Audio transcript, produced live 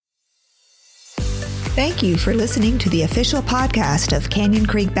Thank you for listening to the official podcast of Canyon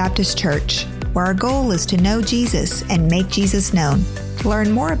Creek Baptist Church, where our goal is to know Jesus and make Jesus known. To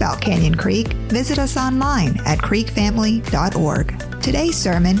learn more about Canyon Creek, visit us online at creekfamily.org. Today's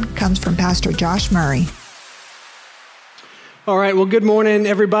sermon comes from Pastor Josh Murray. All right, well, good morning,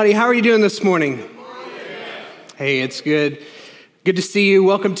 everybody. How are you doing this morning? Hey, it's good. Good to see you.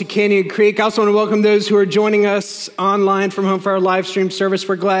 Welcome to Canyon Creek. I also want to welcome those who are joining us online from home for our live stream service.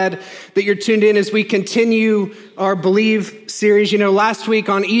 We're glad that you're tuned in as we continue our Believe series. You know, last week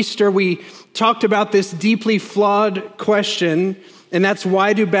on Easter, we talked about this deeply flawed question, and that's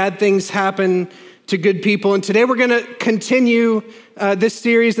why do bad things happen to good people? And today we're going to continue this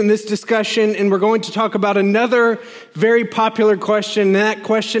series and this discussion, and we're going to talk about another very popular question. And that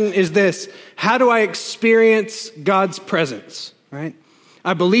question is this: how do I experience God's presence? Right?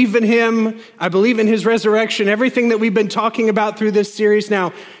 I believe in him. I believe in his resurrection, everything that we've been talking about through this series.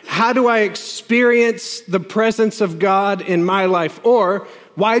 Now, how do I experience the presence of God in my life? Or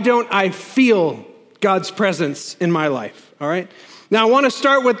why don't I feel God's presence in my life? All right. Now, I want to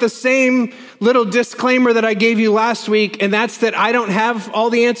start with the same little disclaimer that I gave you last week, and that's that I don't have all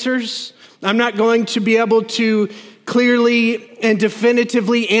the answers. I'm not going to be able to clearly and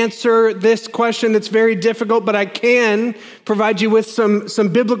definitively answer this question that's very difficult, but I can provide you with some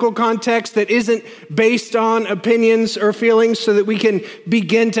biblical context that isn't based on opinions or feelings so that we can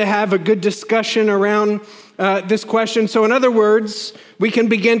begin to have a good discussion around this question. So in other words, we can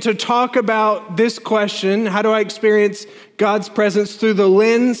begin to talk about this question: how do I experience God's presence through the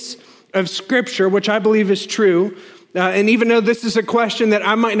lens of Scripture, which I believe is true. And even though this is a question that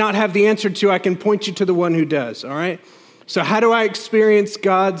I might not have the answer to, I can point you to the one who does, all right? So how do I experience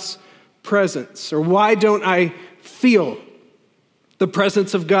God's presence? Or why don't I feel the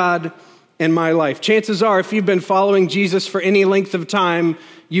presence of God in my life? Chances are, if you've been following Jesus for any length of time,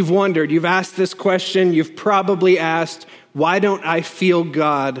 you've wondered, you've asked this question, you've probably asked, why don't I feel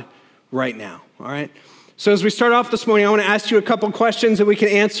God right now, all right? So as we start off this morning, I want to ask you a couple questions that we can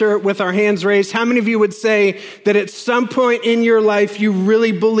answer with our hands raised. How many of you would say that at some point in your life, you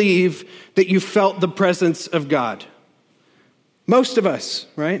really believe that you felt the presence of God? Most of us,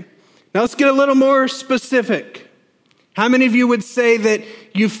 right? Now let's get a little more specific. How many of you would say that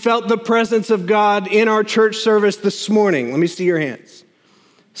you felt the presence of God in our church service this morning? Let me see your hands.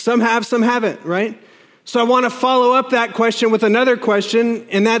 Some have, some haven't, right? So I want to follow up that question with another question,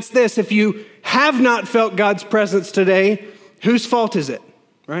 and that's this: if you have not felt God's presence today, whose fault is it,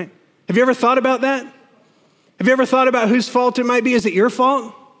 right? Have you ever thought about that? Have you ever thought about whose fault it might be? Is it your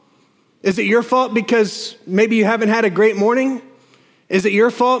fault? Is it your fault because maybe you haven't had a great morning? Is it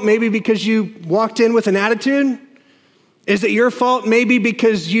your fault maybe because you walked in with an attitude? Is it your fault maybe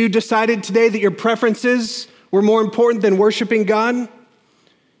because you decided today that your preferences were more important than worshiping God?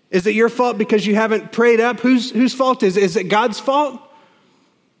 Is it your fault because you haven't prayed up? Whose fault is it? Is it God's fault?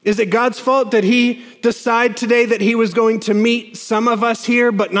 Is it God's fault that he decided today that he was going to meet some of us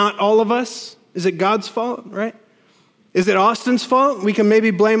here, but not all of us? Is it God's fault, right? Is it Austin's fault? We can maybe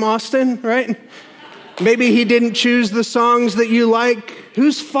blame Austin, right? Maybe he didn't choose the songs that you like.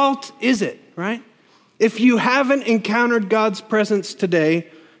 Whose fault is it, right? If you haven't encountered God's presence today,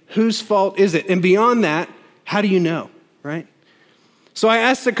 whose fault is it? And beyond that, how do you know, right? So I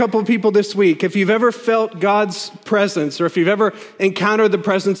asked a couple of people this week, if you've ever felt God's presence or if you've ever encountered the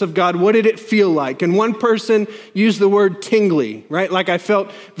presence of God, what did it feel like? And one person used the word tingly, right? Like I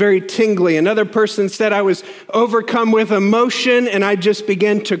felt very tingly. Another person said I was overcome with emotion and I just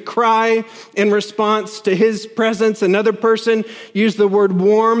began to cry in response to his presence. Another person used the word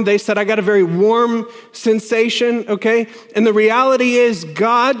warm. They said I got a very warm sensation, okay? And the reality is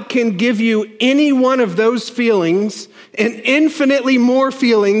God can give you any one of those feelings and infinitely more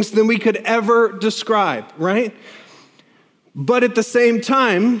feelings than we could ever describe, right? But at the same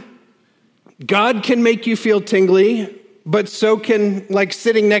time, God can make you feel tingly, but so can like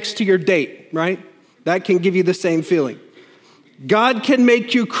sitting next to your date, right? That can give you the same feeling. God can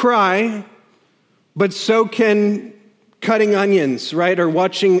make you cry, but so can cutting onions, right? Or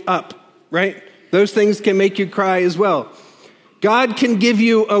watching Up, right? Those things can make you cry as well. God can give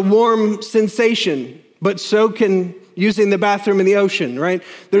you a warm sensation, but so can using the bathroom in the ocean, right?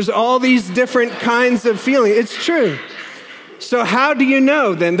 There's all these different kinds of feeling. It's true. So how do you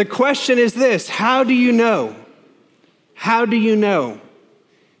know then? The question is this: how do you know? How do you know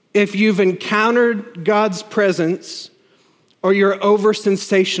if you've encountered God's presence or you're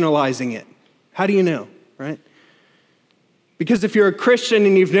over-sensationalizing it? How do you know, right? Because if you're a Christian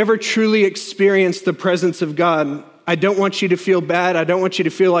and you've never truly experienced the presence of God, I don't want you to feel bad. I don't want you to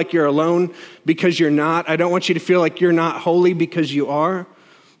feel like you're alone because you're not. I don't want you to feel like you're not holy because you are.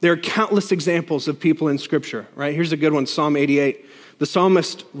 There are countless examples of people in Scripture, right? Here's a good one, Psalm 88. The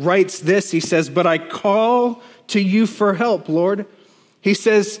psalmist writes this, he says, "But I call to you for help, Lord." He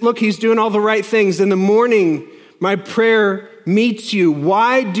says, look, he's doing all the right things. In the morning, my prayer meets you.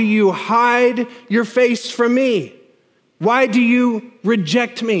 Why do you hide your face from me? Why do you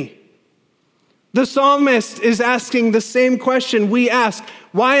reject me? The psalmist is asking the same question we ask.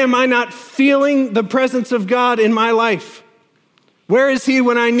 Why am I not feeling the presence of God in my life? Where is he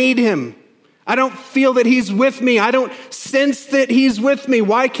when I need him? I don't feel that he's with me. I don't sense that he's with me.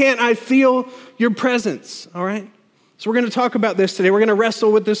 Why can't I feel your presence? All right. So we're going to talk about this today. We're going to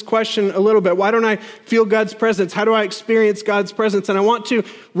wrestle with this question a little bit. Why don't I feel God's presence? How do I experience God's presence? And I want to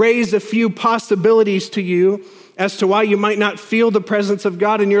raise a few possibilities to you as to why you might not feel the presence of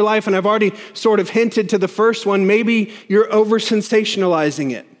God in your life. And I've already sort of hinted to the first one. Maybe you're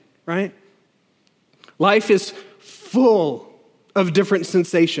over-sensationalizing it, right? Life is full of different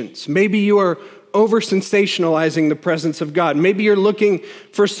sensations. Maybe you are over-sensationalizing the presence of God. Maybe you're looking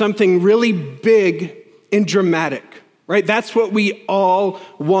for something really big and dramatic. Right? That's what we all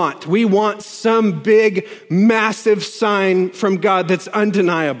want. We want some big, massive sign from God that's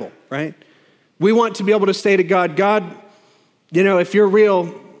undeniable, right? We want to be able to say to God, God, you know, if you're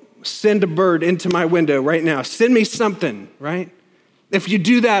real, send a bird into my window right now. Send me something, right? If you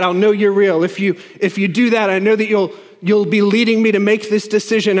do that, I'll know you're real. If you do that, I know that you'll be leading me to make this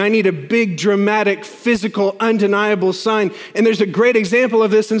decision. I need a big, dramatic, physical, undeniable sign. And there's a great example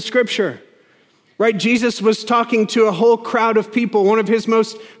of this in Scripture. Right? Jesus was talking to a whole crowd of people, one of his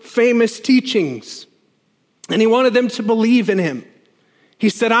most famous teachings, and he wanted them to believe in him. He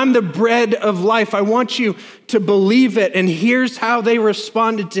said, I'm the bread of life. I want you to believe it. And here's how they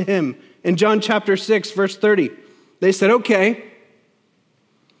responded to him. In John chapter 6, verse 30, they said, okay,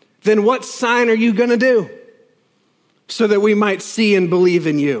 then what sign are you going to do so that we might see and believe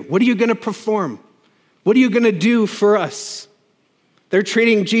in you? What are you going to perform? What are you going to do for us? They're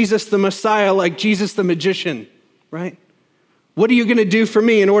treating Jesus the Messiah like Jesus the magician, right? What are you going to do for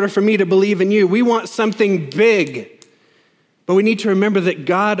me in order for me to believe in you? We want something big, but we need to remember that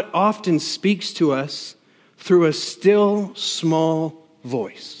God often speaks to us through a still, small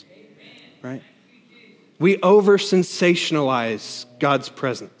voice, right? We over-sensationalize God's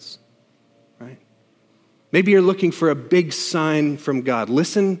presence, right? Maybe you're looking for a big sign from God.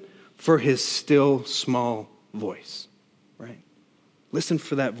 Listen for his still, small voice. Listen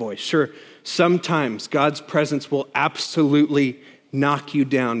for that voice. Sure, sometimes God's presence will absolutely knock you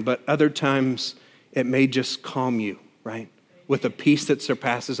down, but other times it may just calm you, right? With a peace that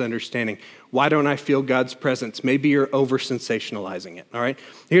surpasses understanding. Why don't I feel God's presence? Maybe you're over-sensationalizing it, all right?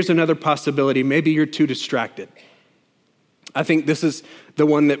 Here's another possibility. Maybe you're too distracted. I think this is the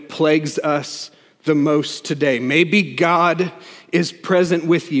one that plagues us the most today. Maybe God is present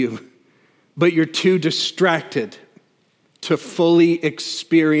with you, but you're too distracted to fully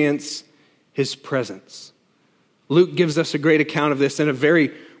experience his presence. Luke gives us a great account of this in a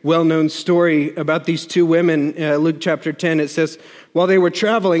very well-known story about these two women. Luke chapter 10, it says, while they were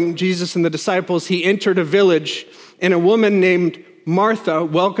traveling, Jesus and the disciples, he entered a village, and a woman named Martha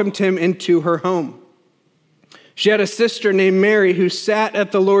welcomed him into her home. She had a sister named Mary who sat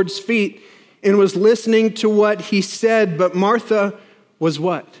at the Lord's feet and was listening to what he said, but Martha was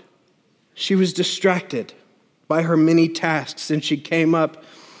what? She was distracted by her many tasks, and she came up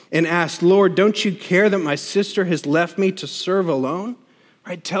and asked, Lord, don't you care that my sister has left me to serve alone?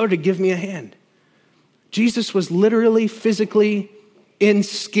 Right? Tell her to give me a hand. Jesus was literally, physically in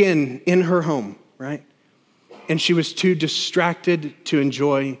skin in her home, right? And she was too distracted to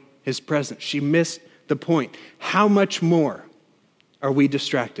enjoy his presence. She missed the point. How much more are we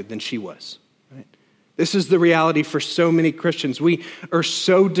distracted than she was? This is the reality for so many Christians. We are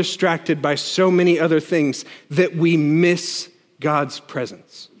so distracted by so many other things that we miss God's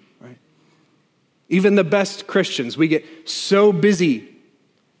presence, right? Even the best Christians, we get so busy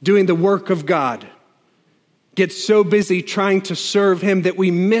doing the work of God, get so busy trying to serve him that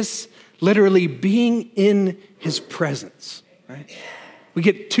we miss literally being in his presence, right? We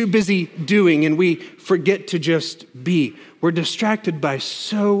get too busy doing and we forget to just be. We're distracted by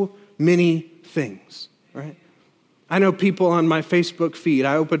so many things, right? I know people on my Facebook feed.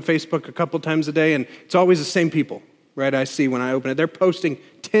 I open Facebook a couple times a day, and it's always the same people, right? I see when I open it. They're posting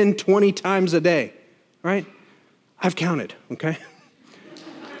 10, 20 times a day, right? I've counted, okay?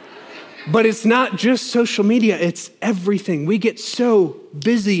 But it's not just social media. It's everything. We get so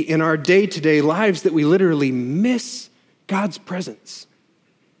busy in our day-to-day lives that we literally miss God's presence.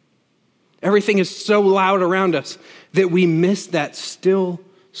 Everything is so loud around us that we miss that still,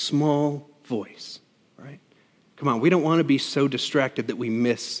 small voice, right? Come on, we don't want to be so distracted that we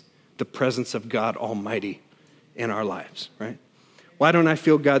miss the presence of God Almighty in our lives, right? Why don't I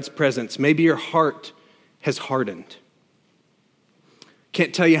feel God's presence? Maybe your heart has hardened.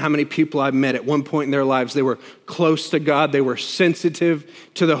 Can't tell you how many people I've met at one point in their lives. They were close to God. They were sensitive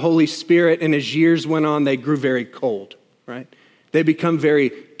to the Holy Spirit. And as years went on, they grew very cold, right? They become very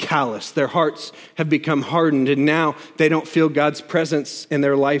callous. Their hearts have become hardened. And now they don't feel God's presence in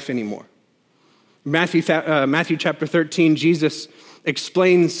their life anymore. Matthew chapter 13, Jesus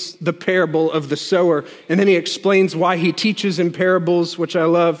explains the parable of the sower. And then he explains why he teaches in parables, which I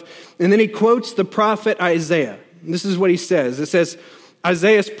love. And then he quotes the prophet Isaiah. And this is what he says. It says,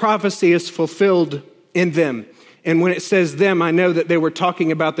 Isaiah's prophecy is fulfilled in them. And when it says them, I know that they were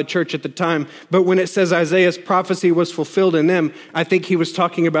talking about the church at the time. But when it says Isaiah's prophecy was fulfilled in them, I think he was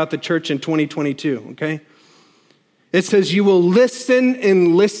talking about the church in 2022, okay? It says, you will listen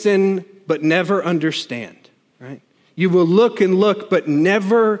and listen, but never understand, right? You will look and look, but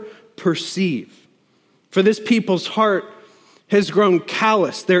never perceive. For this people's heart has grown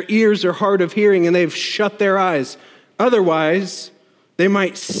callous. Their ears are hard of hearing, and they've shut their eyes. Otherwise, they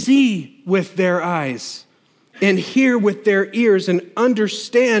might see with their eyes and hear with their ears and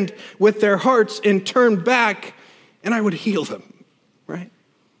understand with their hearts and turn back, and I would heal them, right?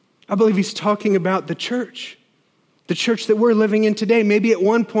 I believe he's talking about the church that we're living in today. Maybe at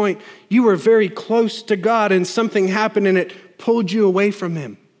one point you were very close to God and something happened and it pulled you away from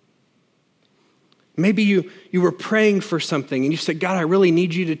him. Maybe you were praying for something and you said, God, I really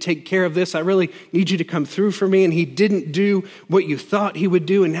need you to take care of this. I really need you to come through for me. And he didn't do what you thought he would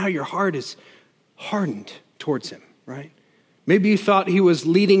do. And now your heart is hardened towards him, right? Maybe you thought he was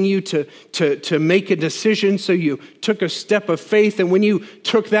leading you to make a decision. So you took a step of faith. And when you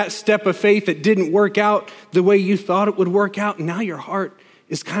took that step of faith, it didn't work out the way you thought it would work out. And now your heart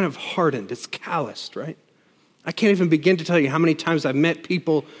is kind of hardened. It's calloused, right? I can't even begin to tell you how many times I've met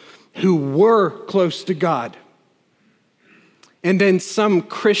people who were close to God. And then some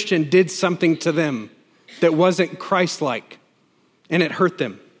Christian did something to them that wasn't Christ-like, and it hurt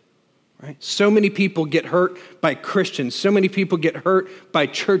them, right? So many people get hurt by Christians. So many people get hurt by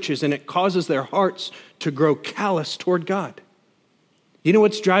churches, and it causes their hearts to grow callous toward God. You know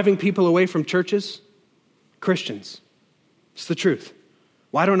what's driving people away from churches? Christians. It's the truth.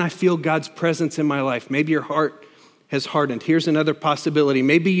 Why don't I feel God's presence in my life? Maybe your heart has hardened. Here's another possibility.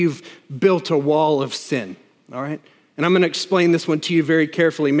 Maybe you've built a wall of sin, all right? And I'm going to explain this one to you very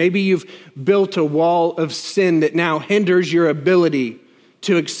carefully. Maybe you've built a wall of sin that now hinders your ability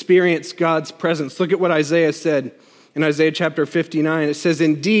to experience God's presence. Look at what Isaiah said in Isaiah chapter 59. It says,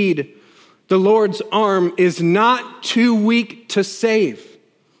 indeed, the Lord's arm is not too weak to save,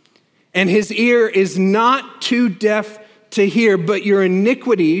 and his ear is not too deaf to hear, but your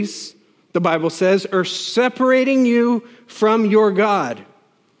iniquities, the Bible says, are separating you from your God,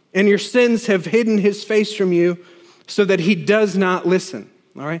 and your sins have hidden his face from you so that he does not listen.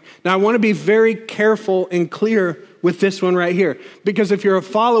 All right. Now, I want to be very careful and clear with this one right here, because if you're a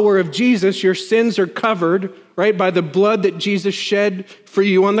follower of Jesus, your sins are covered, right, by the blood that Jesus shed for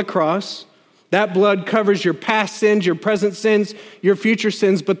you on the cross. That blood covers your past sins, your present sins, your future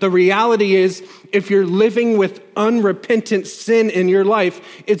sins. But the reality is, if you're living with unrepentant sin in your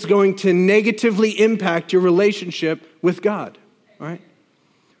life, it's going to negatively impact your relationship with God, right?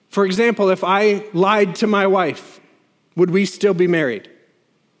 For example, if I lied to my wife, would we still be married?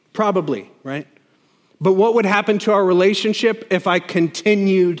 Probably, right? But what would happen to our relationship if I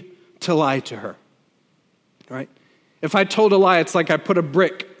continued to lie to her, right? If I told a lie, it's like I put a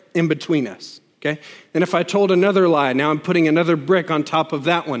brick in between us. Okay? And if I told another lie, now I'm putting another brick on top of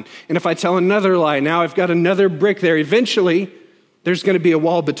that one. And if I tell another lie, now I've got another brick there. Eventually, there's going to be a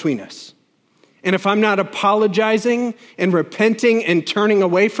wall between us. And if I'm not apologizing and repenting and turning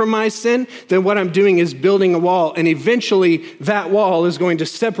away from my sin, then what I'm doing is building a wall. And eventually, that wall is going to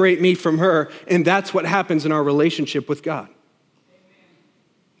separate me from her. And that's what happens in our relationship with God.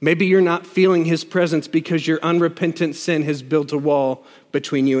 Maybe you're not feeling his presence because your unrepentant sin has built a wall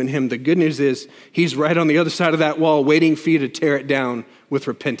between you and him. The good news is he's right on the other side of that wall waiting for you to tear it down with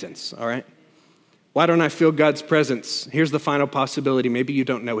repentance, all right? Why don't I feel God's presence? Here's the final possibility. Maybe you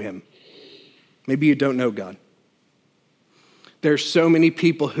don't know him. Maybe you don't know God. There's so many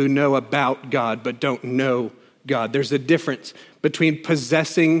people who know about God but don't know God. There's a difference between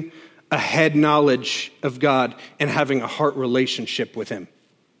possessing a head knowledge of God and having a heart relationship with him.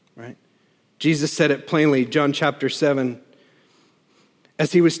 Right? Jesus said it plainly, John chapter 7.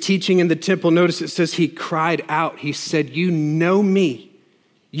 As he was teaching in the temple, notice it says he cried out. He said, you know me.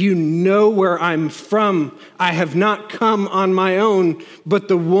 You know where I'm from. I have not come on my own, but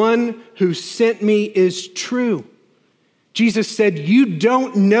the one who sent me is true. Jesus said, you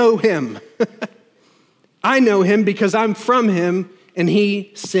don't know him. I know him because I'm from him and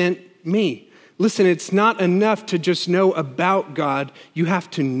he sent me. Listen, it's not enough to just know about God. You have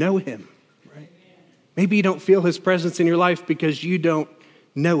to know him, right? Maybe you don't feel his presence in your life because you don't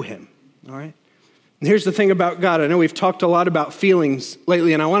know him, all right? And here's the thing about God. I know we've talked a lot about feelings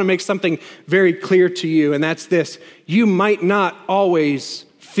lately, and I want to make something very clear to you, and that's this. You might not always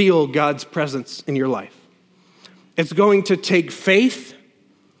feel God's presence in your life. It's going to take faith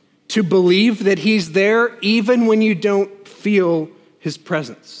to believe that he's there even when you don't feel his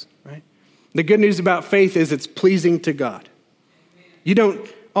presence, right? The good news about faith is it's pleasing to God. You don't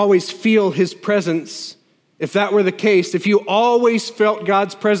always feel his presence. If that were the case, if you always felt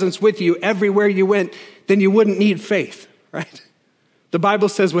God's presence with you everywhere you went, then you wouldn't need faith, right? The Bible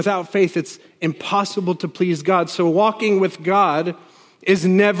says without faith, it's impossible to please God. So walking with God is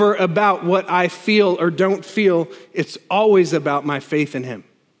never about what I feel or don't feel. It's always about my faith in him,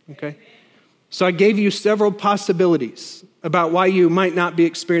 okay? So I gave you several possibilities about why you might not be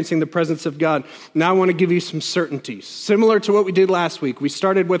experiencing the presence of God. Now I want to give you some certainties. Similar to what we did last week. We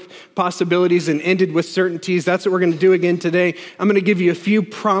started with possibilities and ended with certainties. That's what we're going to do again today. I'm going to give you a few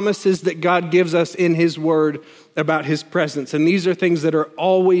promises that God gives us in his word about his presence. And these are things that are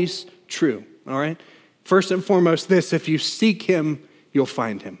always true, all right? First and foremost, this: if you seek him, you'll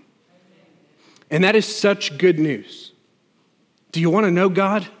find him. And that is such good news. Do you want to know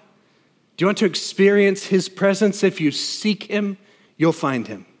God? Do you want to experience his presence? If you seek him, you'll find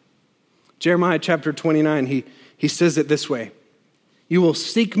him. Jeremiah chapter 29, he says it this way: you will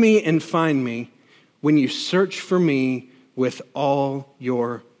seek me and find me when you search for me with all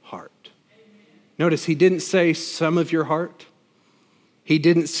your heart. Notice he didn't say some of your heart. He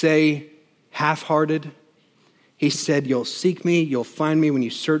didn't say half-hearted. He said, you'll seek me, you'll find me when you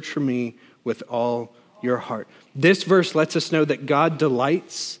search for me with all your heart. This verse lets us know that God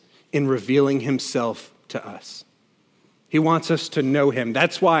delights in revealing himself to us. He wants us to know him.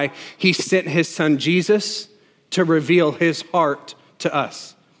 That's why he sent his son Jesus to reveal his heart to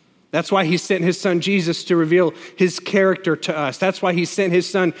us. That's why he sent his son Jesus to reveal his character to us. That's why he sent his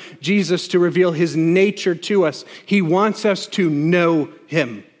son Jesus to reveal his nature to us. He wants us to know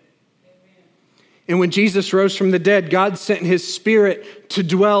him. And when Jesus rose from the dead, God sent his Spirit to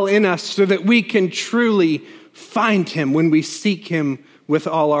dwell in us so that we can truly find him when we seek him with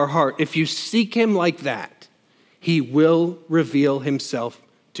all our heart. If you seek him like that, he will reveal himself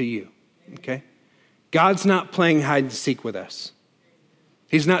to you, okay? God's not playing hide and seek with us.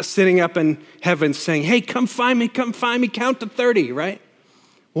 He's not sitting up in heaven saying, hey, come find me, count to 30, right?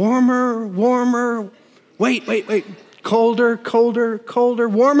 Warmer, warmer, wait. Colder,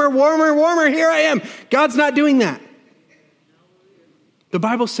 warmer, here I am. God's not doing that. The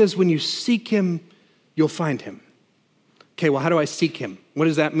Bible says when you seek him, you'll find him. Okay, well, how do I seek him? What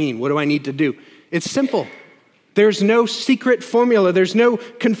does that mean? What do I need to do? It's simple. There's no secret formula. There's no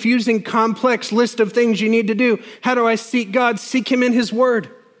confusing, complex list of things you need to do. How do I seek God? Seek him in his word.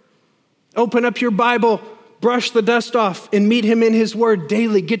 Open up your Bible, brush the dust off, and meet him in his word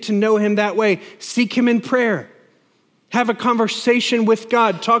daily. Get to know him that way. Seek him in prayer. Have a conversation with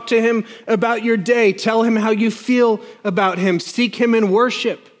God. Talk to him about your day. Tell him how you feel about him. Seek him in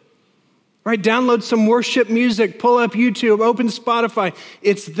worship. Right? Download some worship music. Pull up YouTube. Open Spotify.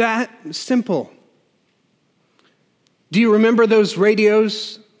 It's that simple. Do you remember those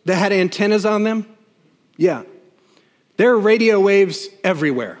radios that had antennas on them? Yeah. There are radio waves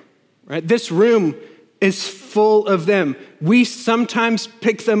everywhere. Right? This room is full of them. We sometimes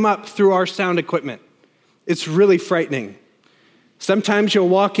pick them up through our sound equipment. It's really frightening. Sometimes you'll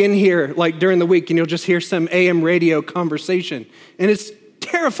walk in here, like during the week, and you'll just hear some AM radio conversation. And it's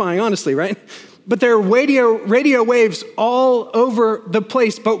terrifying, honestly, right? But there are radio waves all over the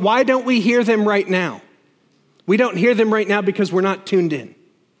place. But why don't we hear them right now? We don't hear them right now because we're not tuned in.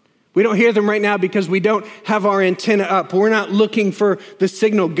 We don't hear them right now because we don't have our antenna up. We're not looking for the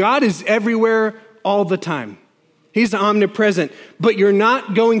signal. God is everywhere all the time. He's omnipresent. But you're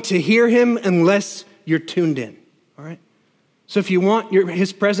not going to hear him unless you're tuned in, all right? So if you want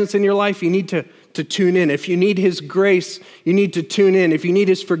his presence in your life, you need to tune in. If you need his grace, you need to tune in. If you need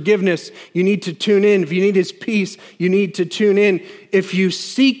his forgiveness, you need to tune in. If you need his peace, you need to tune in. If you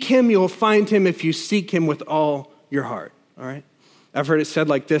seek him, you'll find him if you seek him with all your heart, all right? I've heard it said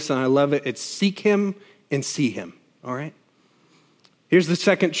like this, and I love it. It's seek him and see him, all right? Here's the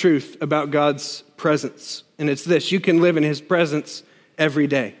second truth about God's presence, and it's this: you can live in his presence every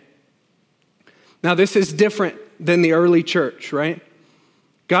day. Now, this is different than the early church, right?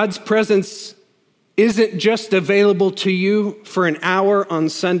 God's presence isn't just available to you for an hour on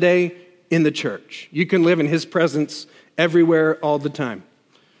Sunday in the church. You can live in his presence everywhere, all the time.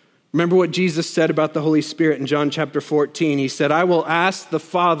 Remember what Jesus said about the Holy Spirit in John chapter 14. He said, I will ask the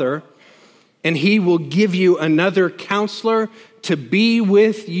Father, and he will give you another counselor to be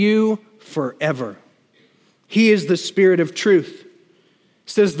with you forever. He is the Spirit of truth. It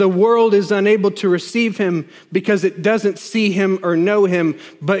says the world is unable to receive him because it doesn't see him or know him,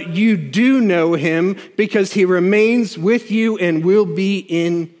 but you do know him because he remains with you and will be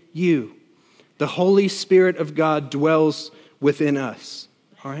in you. The Holy Spirit of God dwells within us,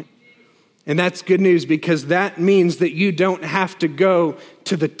 all right? And that's good news because that means that you don't have to go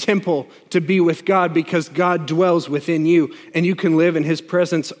to the temple to be with God because God dwells within you and you can live in his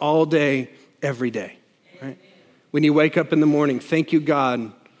presence all day, every day. Right? When you wake up in the morning, thank you,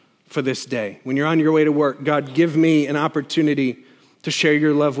 God, for this day. When you're on your way to work, God, give me an opportunity to share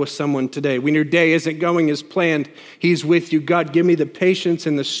your love with someone today. When your day isn't going as planned, he's with you. God, give me the patience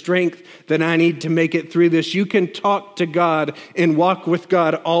and the strength that I need to make it through this. You can talk to God and walk with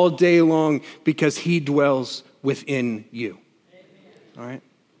God all day long because he dwells within you. All right?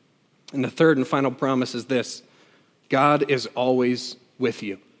 And the third and final promise is this: God is always with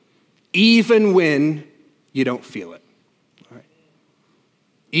you, even when you don't feel it. All right?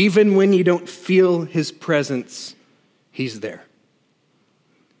 Even when you don't feel his presence, he's there.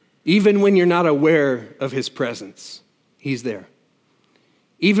 Even when you're not aware of his presence, he's there.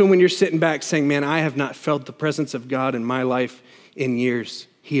 Even when you're sitting back saying, man, I have not felt the presence of God in my life in years,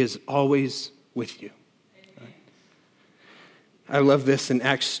 he is always with you. Right? I love this in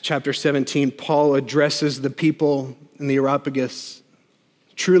Acts chapter 17. Paul addresses the people in the Areopagus,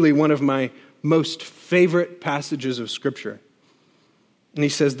 truly one of my most favorite passages of Scripture. And he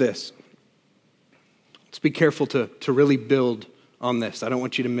says this. Let's be careful to really build on this. I don't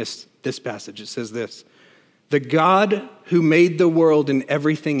want you to miss this passage. It says this: the God who made the world and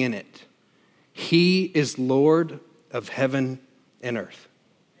everything in it, he is Lord of heaven and earth.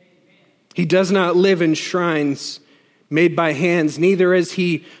 He does not live in shrines made by hands, neither is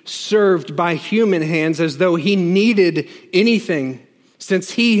he served by human hands as though he needed anything,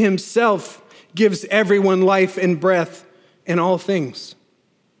 since he himself gives everyone life and breath and all things.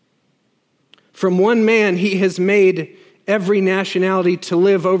 From one man he has made every nationality to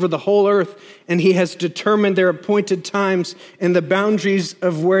live over the whole earth, and he has determined their appointed times and the boundaries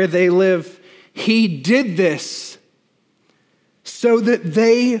of where they live. He did this so that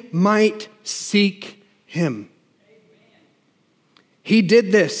they might seek him. He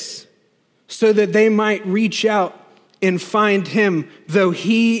did this so that they might reach out and find him, though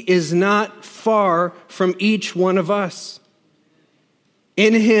he is not far from each one of us.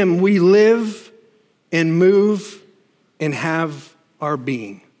 In him we live and move and have our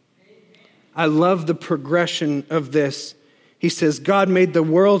being. I love the progression of this. He says, God made the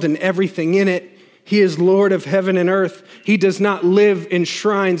world and everything in it. He is Lord of heaven and earth. He does not live in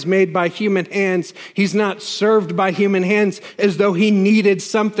shrines made by human hands. He's not served by human hands as though he needed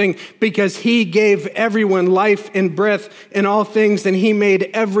something, because he gave everyone life and breath and all things, and he made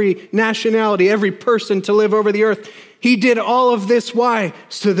every nationality, every person to live over the earth. He did all of this, why?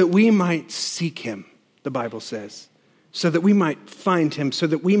 So that we might seek him, the Bible says. So that we might find him, so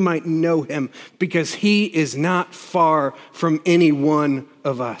that we might know him, because he is not far from any one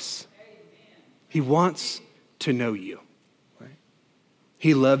of us. He wants to know you. Right?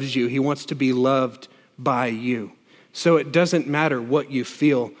 He loves you. He wants to be loved by you. So it doesn't matter what you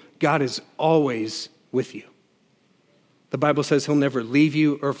feel. God is always with you. The Bible says he'll never leave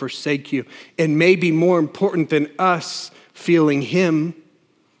you or forsake you. And maybe more important than us feeling him,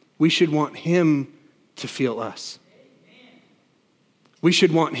 we should want him to feel us. We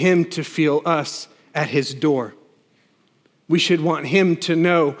should want him to feel us at his door. We should want him to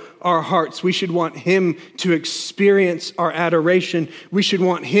know our hearts. We should want him to experience our adoration. We should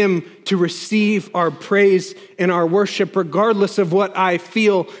want him to receive our praise and our worship regardless of what I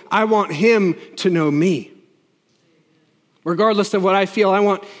feel. I want him to know me. Regardless of what I feel, I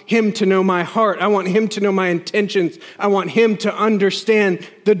want him to know my heart. I want him to know my intentions. I want him to understand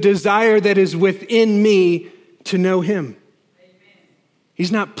the desire that is within me to know him.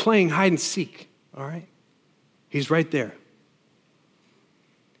 He's not playing hide and seek, all right? He's right there.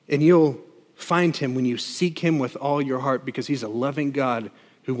 And you'll find him when you seek him with all your heart, because he's a loving God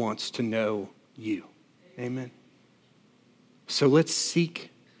who wants to know you. Amen. So let's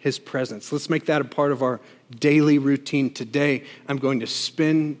seek his presence. Let's make that a part of our daily routine. Today, I'm going to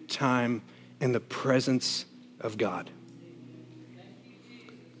spend time in the presence of God.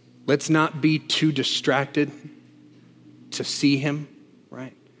 Let's not be too distracted to see him.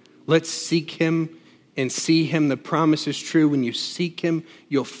 Right? Let's seek him and see him. The promise is true. When you seek him,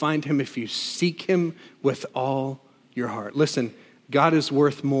 you'll find him if you seek him with all your heart. Listen, God is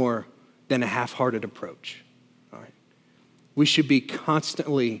worth more than a half-hearted approach. All right. We should be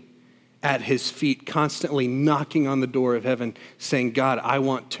constantly at his feet, constantly knocking on the door of heaven, saying, God, I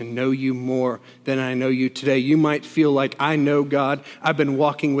want to know you more than I know you today. You might feel like I know God. I've been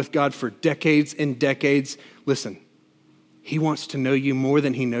walking with God for decades and decades. Listen, he wants to know you more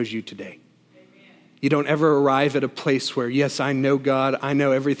than he knows you today. You don't ever arrive at a place where, yes, I know God. I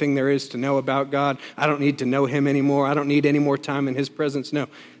know everything there is to know about God. I don't need to know him anymore. I don't need any more time in his presence. No,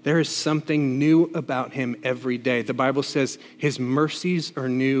 there is something new about him every day. The Bible says his mercies are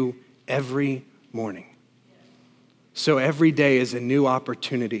new every morning. So every day is a new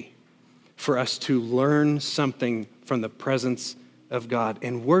opportunity for us to learn something from the presence of God.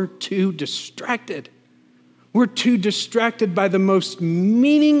 And we're too distracted. We're too distracted by the most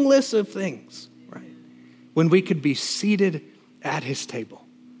meaningless of things. When we could be seated at his table,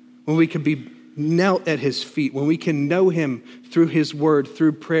 when we could be knelt at his feet, when we can know him through his word,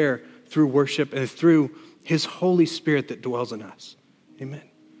 through prayer, through worship, and through his Holy Spirit that dwells in us. Amen.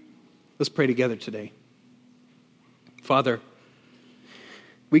 Let's pray together today. Father,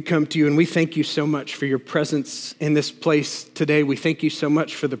 we come to you and we thank you so much for your presence in this place today. We thank you so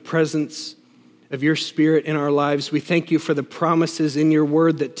much for the presence of your Spirit in our lives. We thank you for the promises in your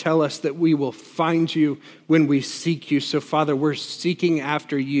word that tell us that we will find you when we seek you. So, Father, we're seeking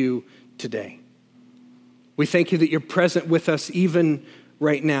after you today. We thank you that you're present with us even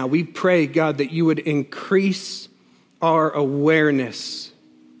right now. We pray, God, that you would increase our awareness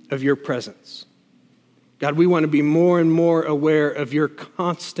of your presence. God, we want to be more and more aware of your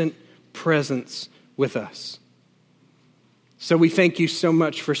constant presence with us. So we thank you so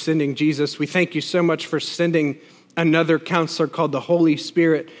much for sending Jesus. We thank you so much for sending another counselor called the Holy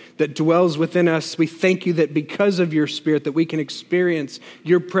Spirit that dwells within us. We thank you that because of your Spirit that we can experience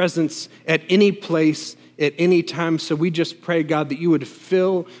your presence at any place, at any time. So we just pray, God, that you would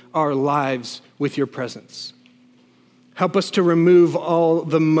fill our lives with your presence. Help us to remove all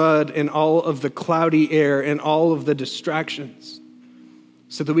the mud and all of the cloudy air and all of the distractions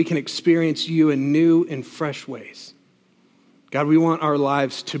so that we can experience you in new and fresh ways. God, we want our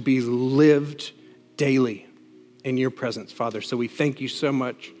lives to be lived daily in your presence, Father. So we thank you so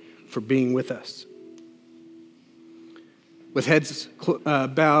much for being with us. With heads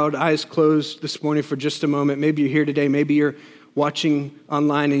bowed, eyes closed this morning for just a moment. Maybe you're here today. Maybe you're watching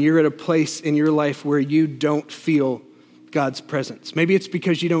online and you're at a place in your life where you don't feel God's presence. Maybe it's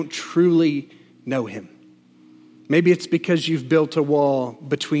because you don't truly know him. Maybe it's because you've built a wall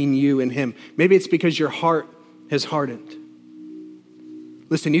between you and him. Maybe it's because your heart has hardened.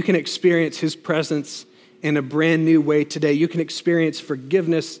 Listen, you can experience his presence in a brand new way today. You can experience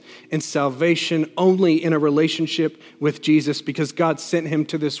forgiveness and salvation only in a relationship with Jesus because God sent him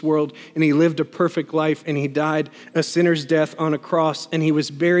to this world and he lived a perfect life and he died a sinner's death on a cross and he was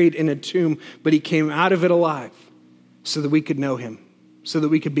buried in a tomb, but he came out of it alive so that we could know him, so that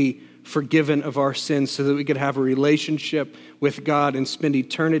we could be forgiven of our sins, so that we could have a relationship with God and spend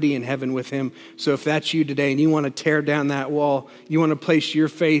eternity in heaven with him. So if that's you today and you want to tear down that wall, you want to place your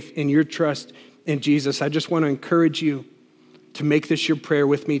faith and your trust in Jesus, I just want to encourage you to make this your prayer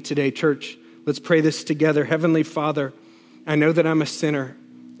with me today, church. Let's pray this together. Heavenly Father, I know that I'm a sinner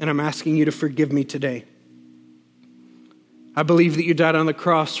and I'm asking you to forgive me today. I believe that you died on the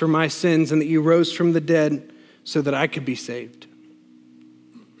cross for my sins and that you rose from the dead so that I could be saved.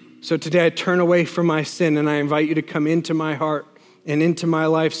 So today I turn away from my sin and I invite you to come into my heart and into my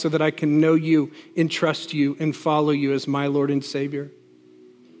life so that I can know you and trust you and follow you as my Lord and Savior.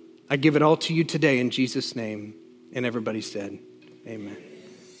 I give it all to you today in Jesus' name. And everybody said, amen.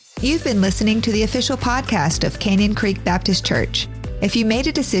 You've been listening to the official podcast of Canyon Creek Baptist Church. If you made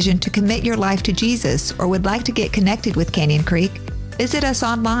a decision to commit your life to Jesus or would like to get connected with Canyon Creek, visit us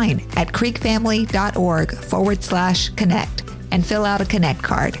online at creekfamily.org/connect and fill out a connect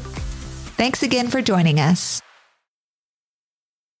card. Thanks again for joining us.